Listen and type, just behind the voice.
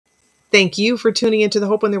Thank you for tuning into the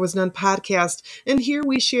Hope When There Was None podcast. And here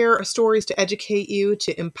we share stories to educate you,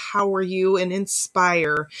 to empower you, and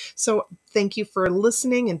inspire. So thank you for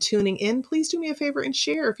listening and tuning in. Please do me a favor and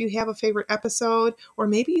share if you have a favorite episode, or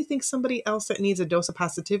maybe you think somebody else that needs a dose of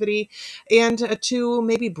positivity, and to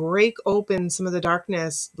maybe break open some of the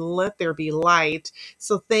darkness. Let there be light.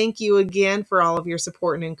 So thank you again for all of your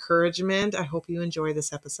support and encouragement. I hope you enjoy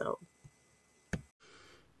this episode.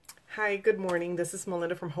 Hi, good morning. This is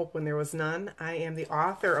Melinda from Hope When There Was None. I am the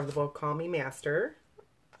author of the book Call Me Master,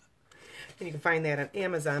 and you can find that on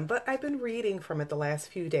Amazon, but I've been reading from it the last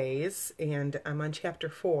few days, and I'm on chapter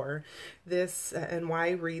 4. And why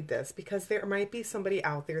I read this, because there might be somebody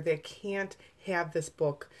out there that can't have this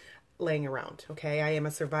book laying around. Okay, I am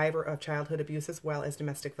a survivor of childhood abuse as well as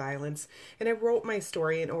domestic violence, and I wrote my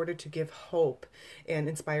story in order to give hope and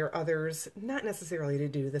inspire others, not necessarily to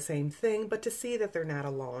do the same thing, but to see that they're not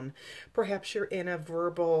alone. Perhaps you're in a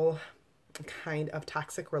verbal kind of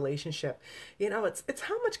toxic relationship. It's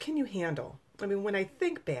how much can you handle? I mean, when I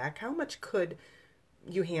think back, how much could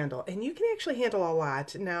you handle? And you can actually handle a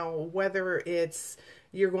lot. Now, whether it's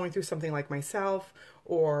you're going through something like myself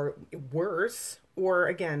or worse, or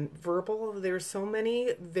again, verbal, there's so many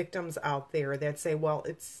victims out there that say, well,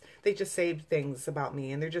 they just say things about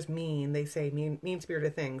me and they're just mean. They say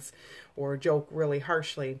mean-spirited things or joke really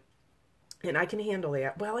harshly. And I can handle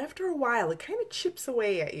that. Well, after a while, it kind of chips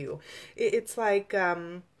away at you. It's like,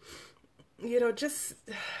 just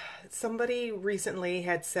somebody recently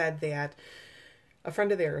had said that a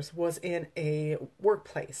friend of theirs was in a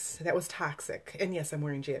workplace that was toxic. And yes, I'm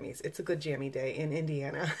wearing jammies. It's a good jammy day in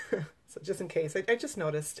Indiana. So just in case, I just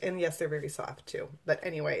noticed. And yes, they're very soft too. But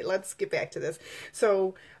anyway, let's get back to this.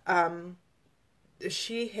 So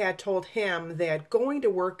she had told him that going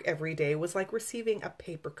to work every day was like receiving a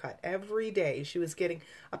paper cut. Every day she was getting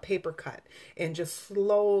a paper cut and just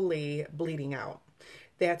slowly bleeding out.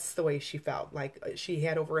 That's the way she felt. Like she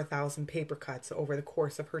had over 1,000 paper cuts over the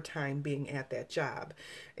course of her time being at that job.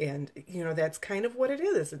 And, that's kind of what it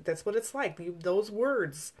is. That's what it's like. Those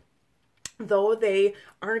words, though they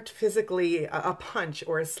aren't physically a punch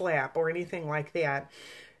or a slap or anything like that,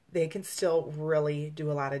 they can still really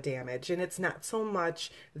do a lot of damage. And it's not so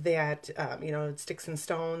much that, sticks and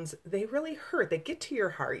stones, they really hurt. They get to your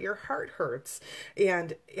heart. Your heart hurts.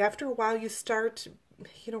 And after a while, you start,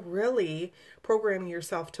 really programming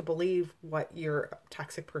yourself to believe what your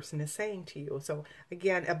toxic person is saying to you. So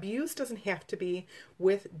again, abuse doesn't have to be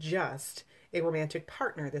with just a romantic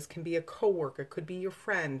partner. This can be a coworker, it could be your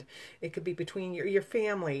friend, it could be between your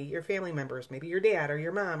family members, maybe your dad or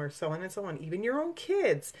your mom or so on and so on. Even your own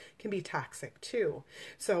kids can be toxic too.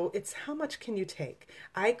 So it's how much can you take?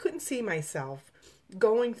 I couldn't see myself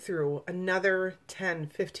going through another 10,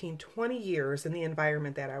 15, 20 years in the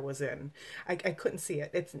environment that I was in. I couldn't see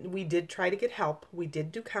it. We did try to get help. We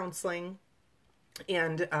did do counseling.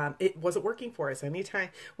 And it wasn't working for us. Anytime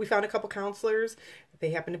we found a couple counselors,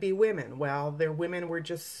 they happened to be women. Well, their women were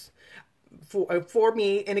just for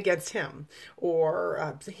me and against him.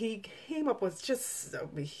 Or he came up with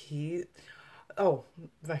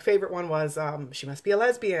my favorite one was she must be a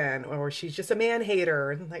lesbian, or she's just a man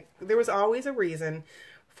hater. And like there was always a reason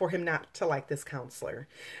for him not to like this counselor.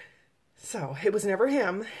 So it was never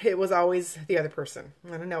him. It was always the other person.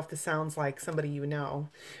 I don't know if this sounds like somebody you know,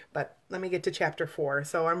 but let me get to chapter 4.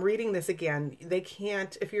 So I'm reading this again. They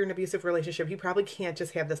can't, if you're in an abusive relationship, you probably can't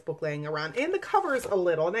just have this book laying around. And the cover's a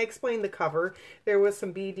little, and I explained the cover. There was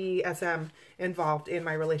some BDSM involved in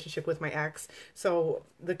my relationship with my ex. So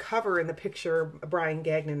the cover and the picture, Brian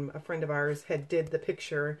Gagnon, a friend of ours, did the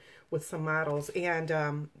picture with some models,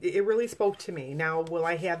 and it really spoke to me. Now, will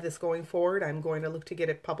I have this going forward? I'm going to look to get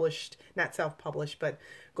it published, not self-published, but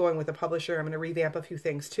going with a publisher. I'm going to revamp a few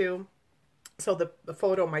things too. So the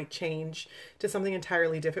photo might change to something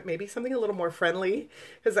entirely different, maybe something a little more friendly,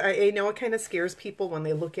 because I know it kind of scares people when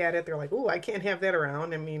they look at it. They're like, oh, I can't have that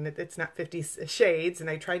around. I mean, it's not 50 Shades,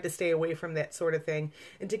 and I tried to stay away from that sort of thing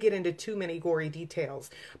and to get into too many gory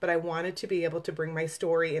details. But I wanted to be able to bring my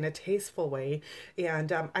story in a tasteful way,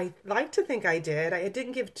 and I like to think I did. I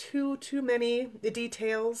didn't give too many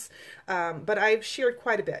details, but I've shared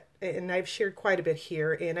quite a bit. And I've shared quite a bit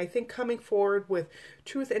here. And I think coming forward with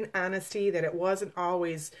truth and honesty, that it wasn't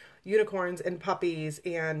always unicorns and puppies,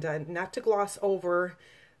 and not to gloss over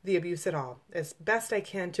the abuse at all, as best I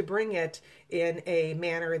can to bring it in a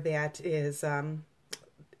manner that is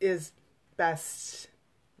best.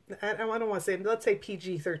 I don't want to say, let's say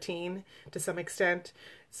PG-13 to some extent.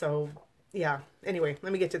 So yeah, anyway,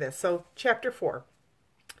 let me get to this. So chapter 4.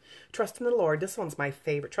 Trust in the Lord. This one's my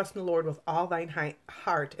favorite. Trust in the Lord with all thine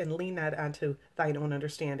heart and lean not unto thine own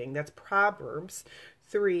understanding. That's Proverbs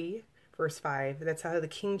 3, verse 5. That's out of the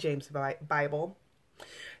King James Bible.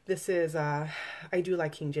 This is, I do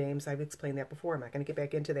like King James. I've explained that before. I'm not going to get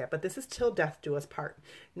back into that. But this is Till Death Do Us Part,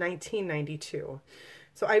 1992.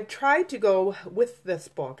 So I've tried to go with this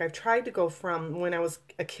book. I've tried to go from when I was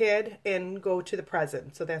a kid and go to the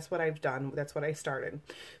present. So that's what I've done. That's what I started.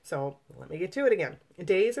 So let me get to it again.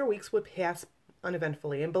 Days or weeks would pass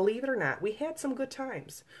uneventfully. And believe it or not, we had some good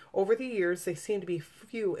times. Over the years, they seem to be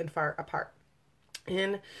few and far apart.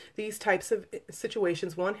 In these types of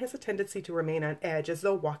situations, one has a tendency to remain on edge as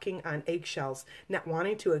though walking on eggshells, not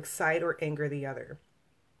wanting to excite or anger the other.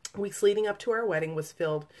 Weeks leading up to our wedding was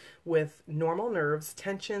filled with normal nerves,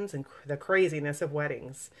 tensions, and the craziness of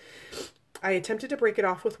weddings. I attempted to break it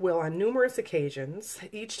off with Will on numerous occasions.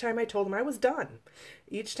 Each time I told him I was done.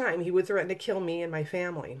 Each time he would threaten to kill me and my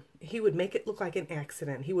family. He would make it look like an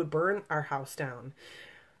accident. He would burn our house down.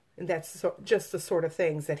 And that's just the sort of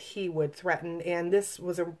things that he would threaten. And this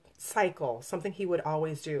was a cycle, something he would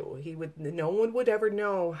always do. No one would ever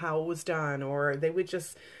know how it was done, or they would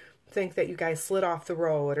just think that you guys slid off the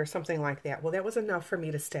road or something like that. Well, that was enough for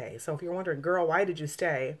me to stay. So if you're wondering, girl, why did you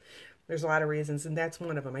stay? There's a lot of reasons, and that's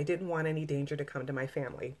one of them. I didn't want any danger to come to my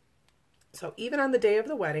family. So even on the day of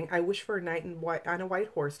the wedding, I wished for a knight on a white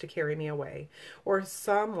horse to carry me away, or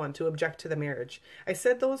someone to object to the marriage. I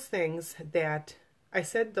said those things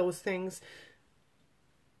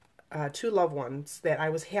to loved ones, that I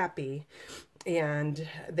was happy and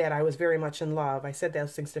that I was very much in love. I said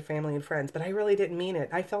those things to family and friends, but I really didn't mean it.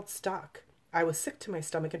 I felt stuck. I was sick to my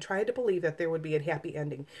stomach and tried to believe that there would be a happy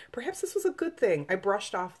ending. Perhaps this was a good thing. I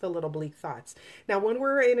brushed off the little bleak thoughts. Now, when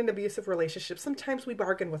we're in an abusive relationship, sometimes we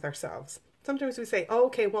bargain with ourselves. Sometimes we say, oh,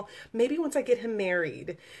 okay, well, maybe once I get him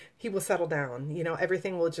married, he will settle down.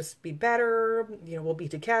 Everything will just be better. We'll be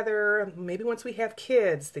together. Maybe once we have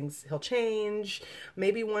kids, he'll change.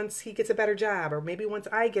 Maybe once he gets a better job, or maybe once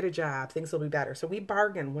I get a job, things will be better. So we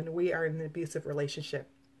bargain when we are in an abusive relationship.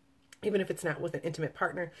 Even if it's not with an intimate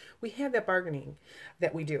partner, we have that bargaining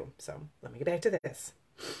that we do. So let me get back to this.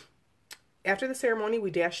 After the ceremony, we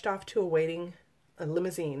dashed off to a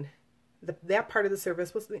limousine. That part of the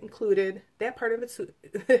service was included. That part of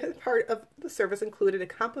the service included a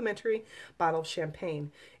complimentary bottle of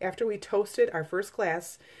champagne. After we toasted our first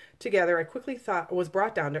glass together, I quickly was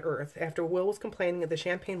brought down to earth. After Will was complaining that the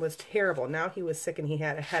champagne was terrible, now he was sick and he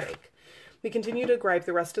had a headache. We continued to gripe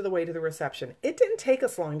the rest of the way to the reception. It didn't take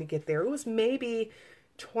us long to get there. It was maybe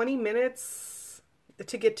 20 minutes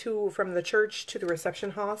to get from the church to the reception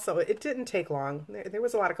hall, so it didn't take long. There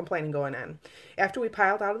was a lot of complaining going on. After we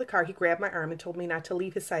piled out of the car, he grabbed my arm and told me not to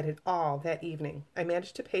leave his side at all that evening. I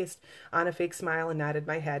managed to paste on a fake smile and nodded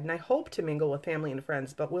my head, and I hoped to mingle with family and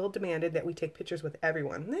friends, but Will demanded that we take pictures with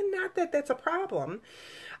everyone. And not that that's a problem.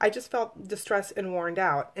 I just felt distressed and worn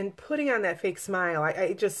out, and putting on that fake smile,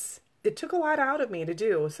 it took a lot out of me to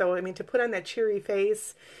do. So, to put on that cheery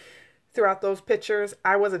face throughout those pictures,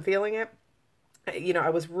 I wasn't feeling it. I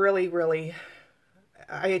was really,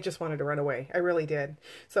 I just wanted to run away. I really did.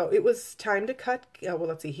 So it was time to cut.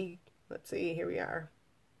 Let's see, here we are.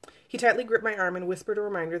 He tightly gripped my arm and whispered a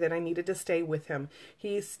reminder that I needed to stay with him.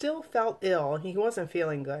 He still felt ill. He wasn't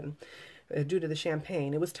feeling good due to the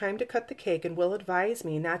champagne. It was time to cut the cake, and Will advised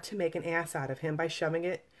me not to make an ass out of him by shoving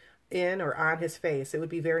it in or on his face. It would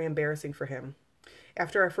be very embarrassing for him.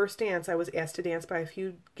 After our first dance, I was asked to dance by a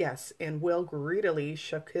few guests, and Will greedily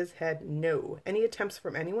shook his head no. Any attempts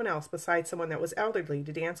from anyone else besides someone that was elderly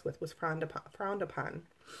to dance with was frowned upon.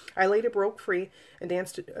 I later broke free and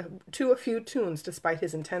danced to a few tunes despite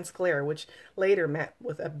his intense glare, which later met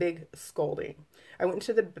with a big scolding. I went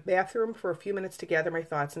into the bathroom for a few minutes to gather my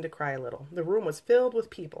thoughts and to cry a little. The room was filled with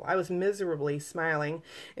people. I was miserably smiling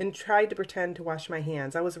and tried to pretend to wash my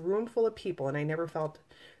hands. I was in a room full of people, and I never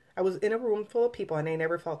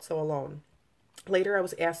felt so alone. Later, I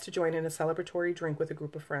was asked to join in a celebratory drink with a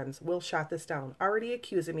group of friends. Will shot this down, already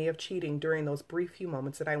accusing me of cheating during those brief few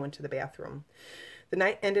moments that I went to the bathroom. The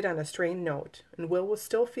night ended on a strained note, and Will was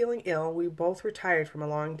still feeling ill. We both were tired from a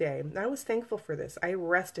long day. I was thankful for this. I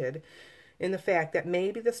rested in the fact that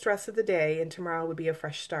maybe the stress of the day and tomorrow would be a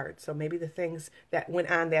fresh start. So maybe the things that went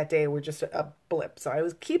on that day were just a blip. So I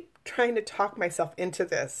was keep trying to talk myself into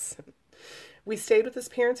this. We stayed with his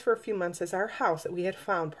parents for a few months as our house that we had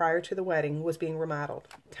found prior to the wedding was being remodeled.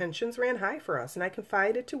 Tensions ran high for us, and I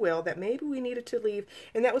confided to Will that maybe we needed to leave,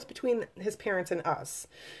 and that was between his parents and us.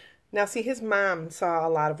 Now, see, his mom saw a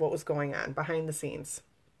lot of what was going on behind the scenes.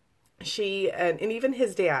 She and even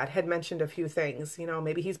his dad had mentioned a few things.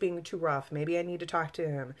 Maybe he's being too rough. Maybe I need to talk to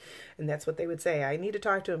him. And that's what they would say. I need to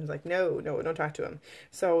talk to him. It's like, no, don't talk to him.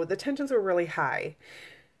 So the tensions were really high.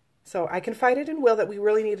 So I confided in Will that we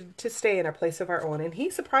really needed to stay in a place of our own, and he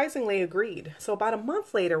surprisingly agreed. So about a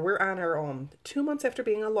month later, we're on our own. 2 months after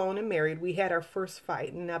being alone and married, we had our first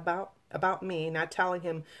fight, and about me not telling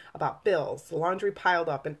him about bills. The laundry piled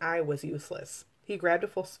up, and I was useless. He grabbed a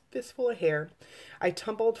full fistful of hair. I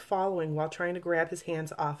tumbled, following while trying to grab his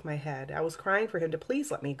hands off my head. I was crying for him to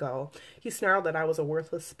please let me go. He snarled that I was a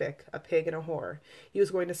worthless spick, a pig, and a whore. He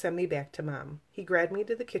was going to send me back to Mom. He grabbed me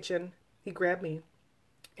to the kitchen. He grabbed me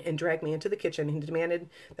and dragged me into the kitchen. He demanded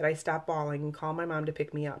that I stop bawling and call my mom to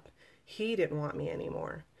pick me up. He didn't want me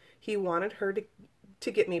anymore. He wanted her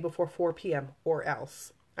to get me before 4 p.m. or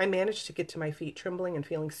else. I managed to get to my feet, trembling and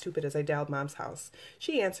feeling stupid as I dialed Mom's house.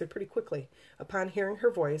 She answered pretty quickly. Upon hearing her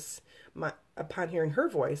voice,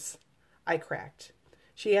 I cracked.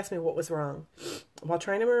 She asked me what was wrong. While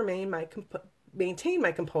trying to maintain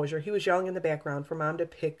my composure, he was yelling in the background for Mom to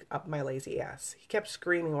pick up my lazy ass. He kept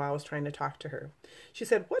screaming while I was trying to talk to her. She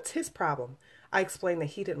said, "What's his problem?" I explained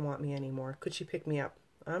that he didn't want me anymore. Could she pick me up?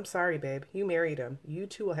 "I'm sorry, babe. You married him. You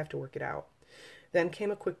two will have to work it out." Then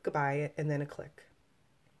came a quick goodbye and then a click.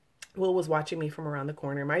 Will was watching me from around the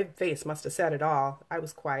corner. My face must have said it all. I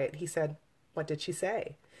was quiet. He said, "What did she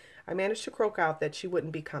say?" I managed to croak out that she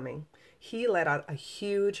wouldn't be coming. He let out a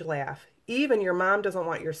huge laugh. "Even your mom doesn't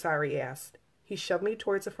want your sorry ass." He shoved me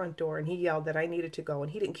towards the front door and he yelled that I needed to go,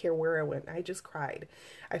 and he didn't care where I went. I just cried.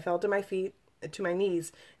 I fell to my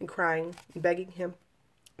knees and crying and begging him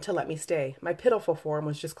to let me stay. My pitiful form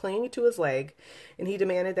was just clinging to his leg, and he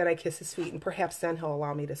demanded that I kiss his feet, and perhaps then he'll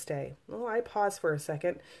allow me to stay. Oh, I paused for a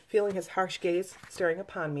second, feeling his harsh gaze staring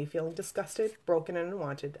upon me, feeling disgusted, broken, and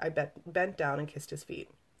unwanted. I bent down and kissed his feet.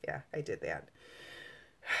 Yeah, I did that.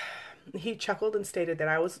 He chuckled and stated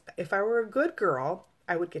that if I were a good girl,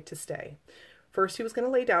 I would get to stay. First, he was going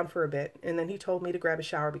to lay down for a bit, and then he told me to grab a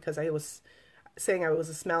shower because I was saying I was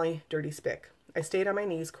a smelly, dirty spick. I stayed on my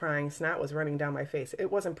knees crying. Snot was running down my face. It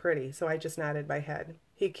wasn't pretty, so I just nodded my head.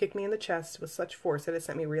 He kicked me in the chest with such force that it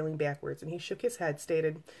sent me reeling backwards, and he shook his head,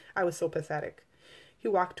 stated I was so pathetic. He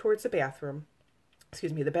walked towards the bedroom,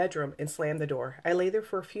 and slammed the door. I lay there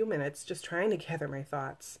for a few minutes, just trying to gather my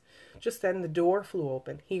thoughts. Just then, the door flew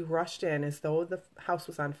open. He rushed in as though the house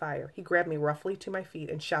was on fire. He grabbed me roughly to my feet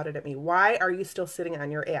and shouted at me, "Why are you still sitting on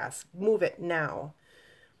your ass? Move it now."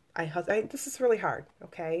 This is really hard,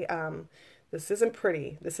 okay? This isn't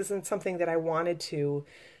pretty. This isn't something that I wanted to.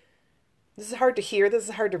 This is hard to hear. This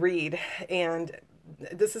is hard to read. And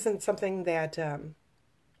this isn't something that,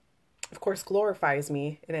 of course, glorifies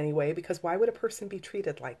me in any way, because why would a person be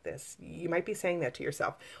treated like this? You might be saying that to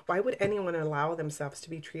yourself. Why would anyone allow themselves to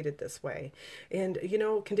be treated this way? And,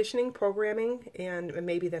 conditioning, programming, and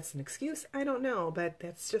maybe that's an excuse. I don't know, but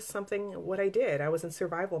that's just what I did. I was in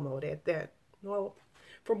survival mode at that. Well,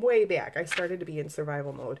 from way back, I started to be in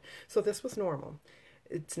survival mode. So this was normal.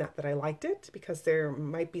 It's not that I liked it, because there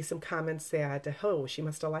might be some comments that, "Oh, she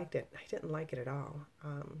must have liked it." I didn't like it at all.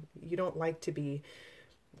 You don't like to be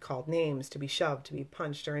called names, to be shoved, to be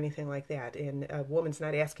punched, or anything like that. And a woman's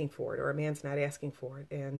not asking for it, or a man's not asking for it.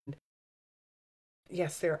 And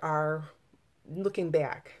yes, looking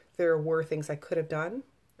back, there were things I could have done,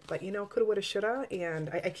 but coulda, woulda, shoulda, and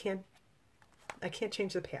I can't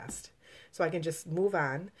change the past. So I can just move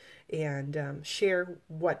on and share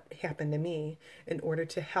what happened to me in order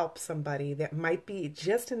to help somebody that might be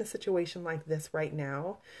just in a situation like this right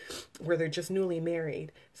now, where they're just newly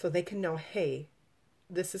married, so they can know, hey,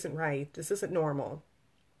 this isn't right, this isn't normal,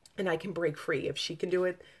 and I can break free. If she can do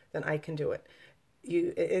it, then I can do it.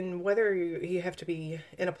 And whether you have to be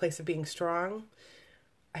in a place of being strong,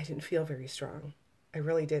 I didn't feel very strong. I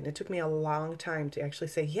really didn't. It took me a long time to actually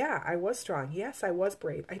say, yeah, I was strong. Yes, I was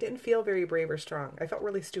brave. I didn't feel very brave or strong. I felt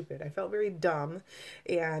really stupid. I felt very dumb.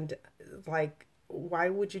 And like, why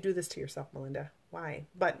would you do this to yourself, Melinda? Why?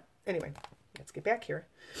 But anyway, let's get back here.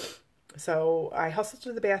 So I hustled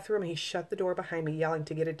to the bathroom, and he shut the door behind me, yelling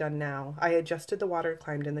to get it done now. I adjusted the water,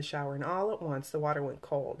 climbed in the shower, and all at once the water went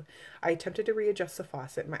cold. I attempted to readjust the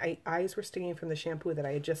faucet. My eyes were stinging from the shampoo that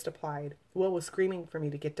I had just applied. Will was screaming for me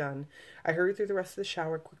to get done. I hurried through the rest of the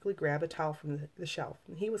shower, quickly grabbed a towel from the shelf,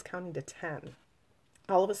 and he was counting to 10.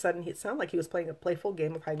 All of a sudden, it sounded like he was playing a playful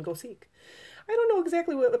game of hide-and-go-seek. I don't know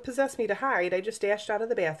exactly what possessed me to hide. I just dashed out of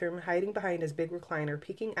the bathroom, hiding behind his big recliner,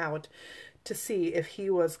 peeking out to see if he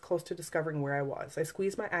was close to discovering where I was. I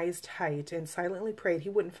squeezed my eyes tight and silently prayed he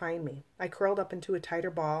wouldn't find me. I curled up into a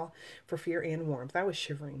tighter ball for fear and warmth. I was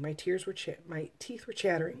shivering. My teeth were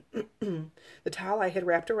chattering. The towel I had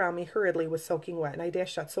wrapped around me hurriedly was soaking wet, and I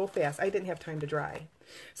dashed out so fast I didn't have time to dry.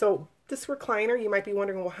 So this recliner, you might be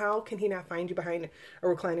wondering, well, how can he not find you behind a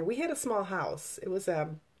recliner? We had a small house. It was a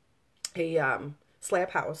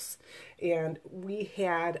slab house, and we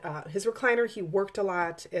had his recliner. He worked a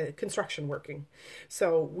lot, construction working,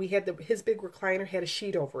 so we had his big recliner had a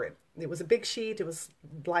sheet over it. It was a big sheet. It was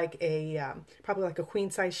like a probably like a queen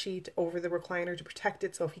size sheet over the recliner to protect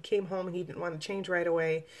it. So if he came home and he didn't want to change right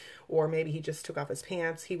away, or maybe he just took off his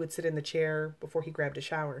pants, he would sit in the chair before he grabbed a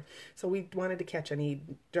shower. So we wanted to catch any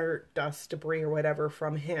dirt, dust, debris, or whatever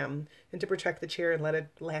from him, and to protect the chair and let it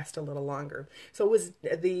last a little longer. So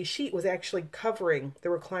the sheet was actually covering the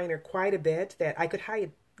recliner quite a bit that I could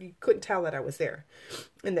hide. You couldn't tell that I was there.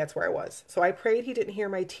 And that's where I was. So I prayed he didn't hear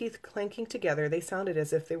my teeth clanking together. They sounded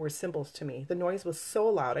as if they were cymbals to me. The noise was so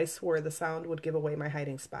loud, I swore the sound would give away my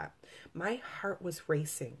hiding spot. My heart was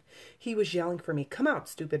racing. He was yelling for me, "Come out,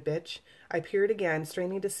 stupid bitch." I peered again,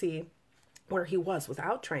 straining to see where he was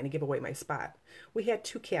without trying to give away my spot. We had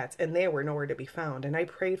 2 cats, and they were nowhere to be found, and I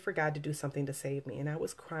prayed for God to do something to save me, and I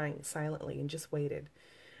was crying silently and just waited.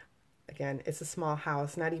 Again, it's a small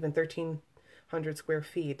house, not even 1,300 square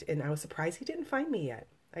feet, and I was surprised he didn't find me yet.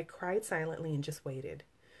 I cried silently and just waited.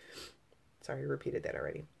 Sorry, I repeated that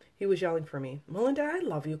already. He was yelling for me. "Melinda, I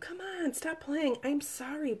love you. Come on, stop playing. I'm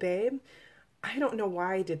sorry, babe. I don't know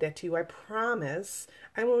why I did that to you. I promise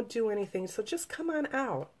I won't do anything, so just come on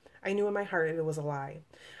out." I knew in my heart it was a lie.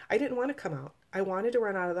 I didn't want to come out. I wanted to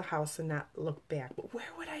run out of the house and not look back, but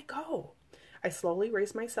where would I go? I slowly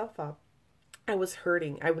raised myself up. I was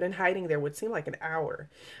hurting. I've been hiding there what seemed like an hour.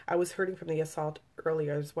 I was hurting from the assault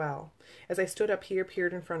earlier as well. As I stood up, he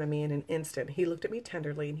appeared in front of me in an instant. He looked at me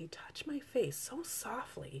tenderly, and he touched my face so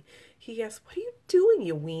softly. He asked, "What are you doing,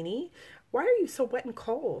 you weenie? Why are you so wet and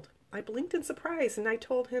cold?" I blinked in surprise, and I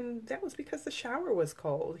told him that was because the shower was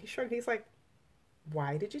cold. He shrugged. He's like,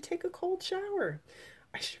 "Why did you take a cold shower?"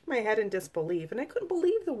 I shook my head in disbelief, and I couldn't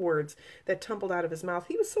believe the words that tumbled out of his mouth.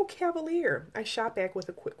 He was so cavalier. I shot back with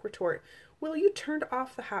a quick retort. "Well, you turned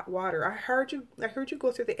off the hot water. I heard you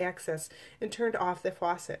go through the access and turned off the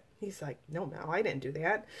faucet." He's like, "No, Mel, I didn't do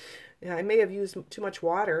that. I may have used too much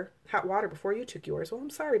hot water before you took yours." "Well, I'm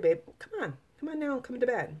sorry, babe. Come on now and come to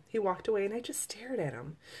bed." He walked away, and I just stared at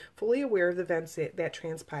him, fully aware of the events that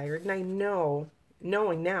transpired, and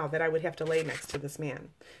knowing now that I would have to lay next to this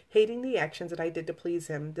man, hating the actions that I did to please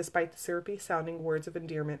him, despite the syrupy-sounding words of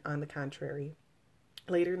endearment on the contrary.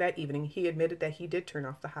 Later that evening, he admitted that he did turn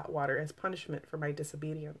off the hot water as punishment for my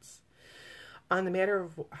disobedience. On the matter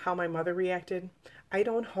of how my mother reacted, I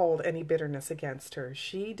don't hold any bitterness against her.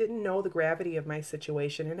 She didn't know the gravity of my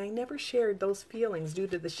situation, and I never shared those feelings due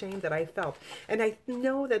to the shame that I felt. And I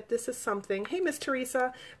know that this is something, hey, Miss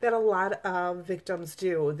Teresa, that a lot of victims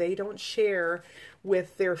do. They don't share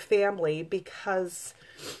with their family because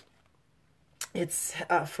it's,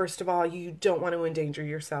 first of all, you don't want to endanger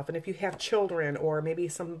yourself. And if you have children or maybe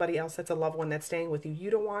somebody else that's a loved one that's staying with you, you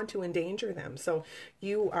don't want to endanger them. So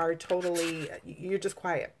you're just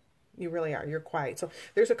quiet. You really are. You're quiet. So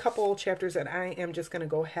there's a couple chapters that I am just going to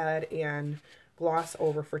go ahead and gloss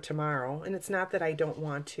over for tomorrow. And it's not that I don't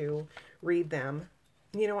want to read them.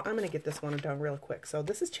 You know, I'm going to get this one done real quick. So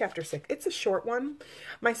this is chapter 6. It's a short one.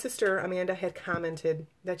 My sister, Amanda, had commented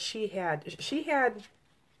that she had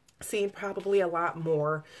seen probably a lot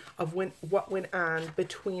more of what went on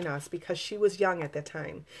between us because she was young at the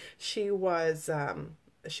time. She was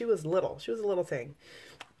little. She was a little thing.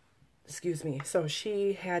 Excuse me. So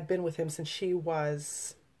she had been with him since she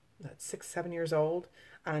was 6, 7 years old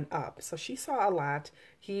on up. So she saw a lot.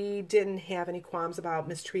 He didn't have any qualms about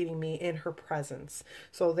mistreating me in her presence.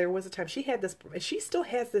 So there was a time she still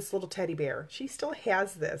has this little teddy bear. She still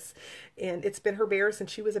has this, and it's been her bear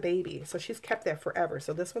since she was a baby. So she's kept that forever.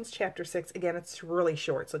 So this one's chapter 6. Again, it's really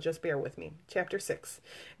short, so just bear with me. Chapter 6.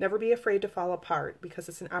 Never be afraid to fall apart because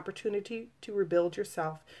it's an opportunity to rebuild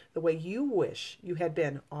yourself the way you wish you had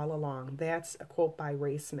been all along. That's a quote by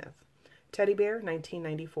Ray Smith. Teddy Bear,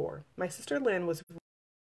 1994. My sister Lynn was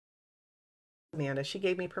Amanda. She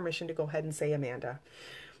gave me permission to go ahead and say Amanda.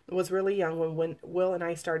 Was really young when Will and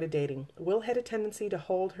I started dating. Will had a tendency to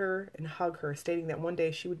hold her and hug her, stating that one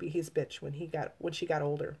day she would be his bitch when she got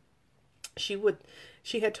older.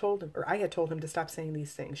 I had told him to stop saying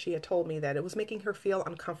these things. She had told me that it was making her feel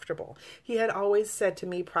uncomfortable. He had always said to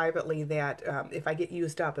me privately that if I get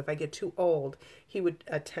used up, if I get too old, he would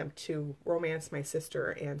attempt to romance my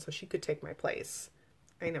sister, and so she could take my place.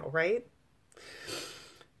 I know, right?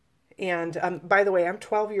 And by the way, I'm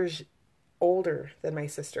 12 years older than my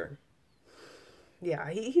sister. Yeah,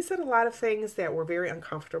 he said a lot of things that were very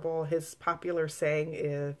uncomfortable. His popular saying,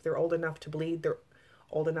 if they're old enough to bleed, they're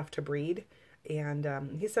old enough to breed.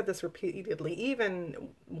 And he said this repeatedly. Even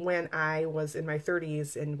when I was in my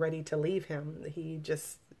 30s and ready to leave him, he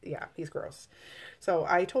just yeah, he's gross. So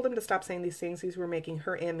I told him to stop saying these things. These were making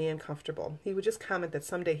her and me uncomfortable. He would just comment that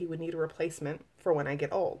someday he would need a replacement for when I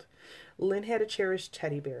get old. Lynn had a cherished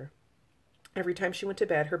teddy bear. Every time she went to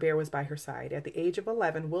bed, her bear was by her side. At the age of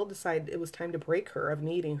 11, Will decided it was time to break her of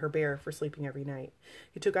needing her bear for sleeping every night.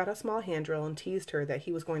 He took out a small hand drill and teased her that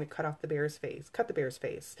he was going to cut the bear's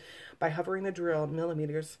face by hovering the drill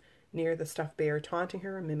millimeters near the stuffed bear, taunting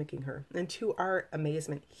her and mimicking her. And to our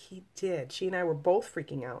amazement, he did. She and I were both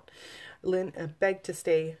freaking out. Lynn begged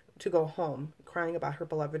to go home, crying about her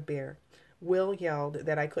beloved bear. Will yelled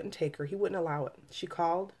that I couldn't take her. He wouldn't allow it. She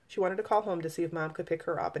wanted to call home to see if Mom could pick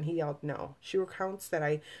her up, and he yelled no. She recounts that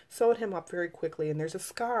I sewed him up very quickly, and there's a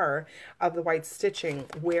scar of the white stitching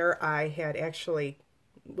where I had actually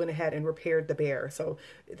went ahead and repaired the bear. So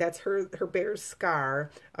that's her bear's scar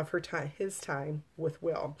of his time with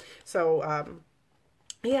Will. So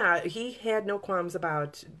yeah, he had no qualms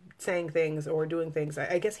about saying things or doing things.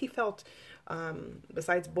 I guess he felt,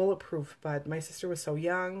 besides bulletproof, but my sister was so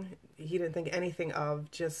young, he didn't think anything of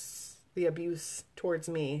just the abuse towards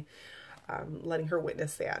me, letting her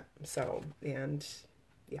witness that. So, and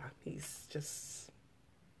yeah, he's just,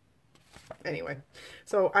 anyway.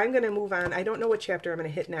 So I'm going to move on. I don't know what chapter I'm going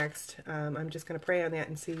to hit next. I'm just going to pray on that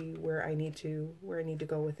and see where I need to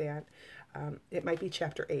go with that. It might be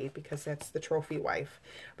chapter 8 because that's the trophy wife.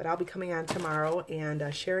 But I'll be coming on tomorrow and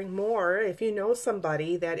sharing more. If you know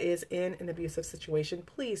somebody that is in an abusive situation,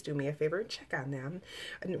 please do me a favor and check on them.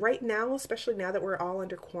 And right now, especially now that we're all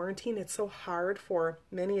under quarantine, it's so hard for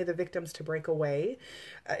many of the victims to break away.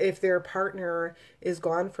 If their partner is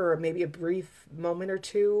gone for maybe a brief moment or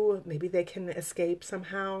two, maybe they can escape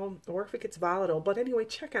somehow, or if it gets volatile. But anyway,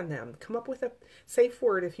 check on them. Come up with a safe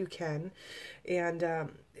word if you can. And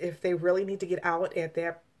if they really need to get out at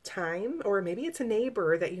that time, or maybe it's a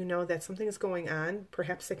neighbor that you know that something is going on,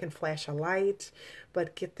 perhaps they can flash a light,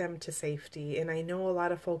 but get them to safety. And I know a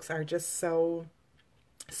lot of folks are just so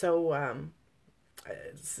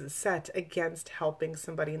set against helping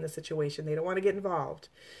somebody in the situation. They don't want to get involved.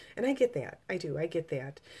 And I get that. I do. I get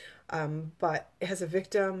that. But as a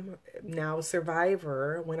victim, now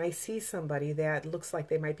survivor, when I see somebody that looks like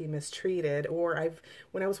they might be mistreated, or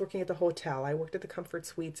when I was working at the hotel, I worked at the Comfort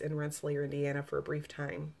Suites in Rensselaer, Indiana for a brief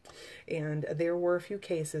time. And there were a few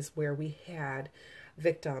cases where we had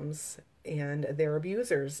victims and their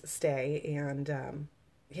abusers stay. And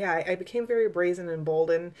yeah, I became very brazen and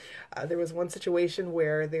emboldened. There was one situation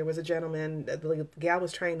where there was a gentleman, the gal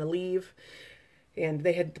was trying to leave, and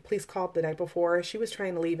they had the police called the night before. She was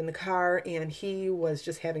trying to leave in the car, and he was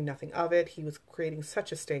just having nothing of it. He was creating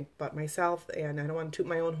such a stink. But myself, and I don't want to toot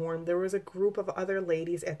my own horn, there was a group of other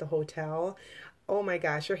ladies at the hotel. Oh my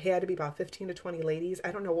gosh, there had to be about 15 to 20 ladies.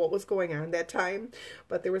 I don't know what was going on that time,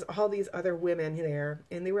 but there was all these other women there,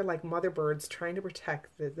 and they were like mother birds trying to protect,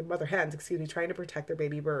 the mother hens, excuse me, trying to protect their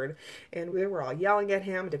baby bird. And they were all yelling at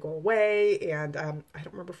him to go away, and I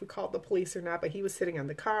don't remember if we called the police or not, but he was sitting in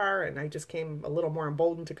the car, and I just came a little more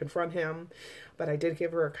emboldened to confront him. But I did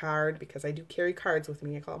give her a card, because I do carry cards with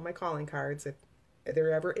me. I call them my calling cards. If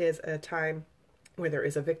there ever is a time where there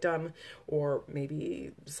is a victim or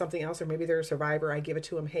maybe something else, or maybe they're a survivor, I give it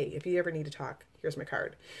to them. Hey, if you ever need to talk, here's my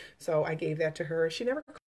card. So I gave that to her. She never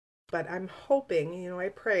called, but I'm hoping, I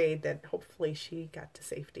prayed that hopefully she got to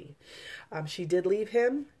safety. She did leave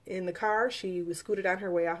him in the car. She was scooted on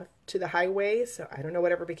her way out to the highway, so I don't know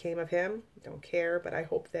whatever became of him. Don't care, but I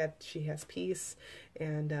hope that she has peace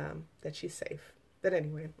and that she's safe. But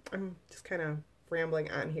anyway, I'm just kind of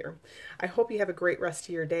rambling on here. I hope you have a great rest of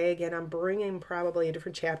your day. Again, I'm bringing probably a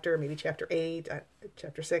different chapter, maybe chapter 8,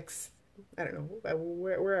 chapter 6, I don't know,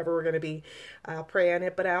 wherever we're going to be. I'll pray on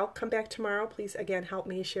it, but I'll come back tomorrow. Please, again, help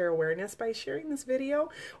me share awareness by sharing this video,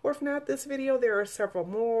 or if not this video, there are several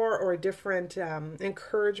more or different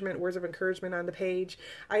words of encouragement on the page.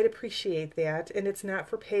 I'd appreciate that, and it's not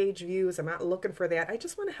for page views. I'm not looking for that. I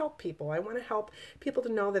just want to help people. I want to help people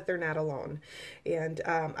to know that they're not alone, and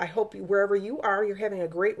I hope wherever you are, you're having a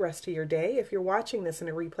great rest of your day. If you're watching this in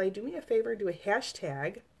a replay, do me a favor, do a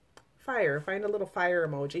hashtag fire. Find a little fire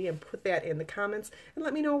emoji and put that in the comments and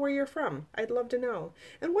let me know where you're from. I'd love to know.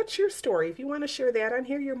 And what's your story? If you want to share that on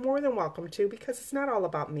here, you're more than welcome to, because it's not all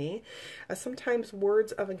about me. Sometimes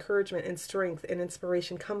words of encouragement and strength and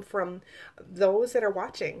inspiration come from those that are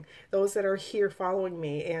watching, those that are here following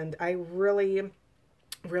me. And I really,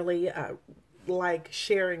 really like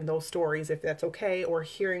sharing those stories, if that's okay, or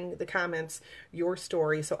hearing the comments, your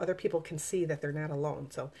story, so other people can see that they're not alone.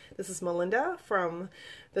 So this is Melinda from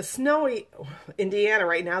the snowy Indiana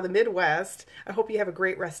right now, the Midwest. I hope you have a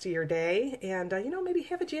great rest of your day, and maybe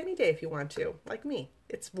have a jammy day if you want to, like me.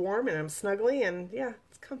 It's warm and I'm snuggly, and yeah,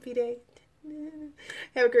 it's a comfy day.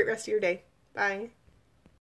 Have a great rest of your day. Bye.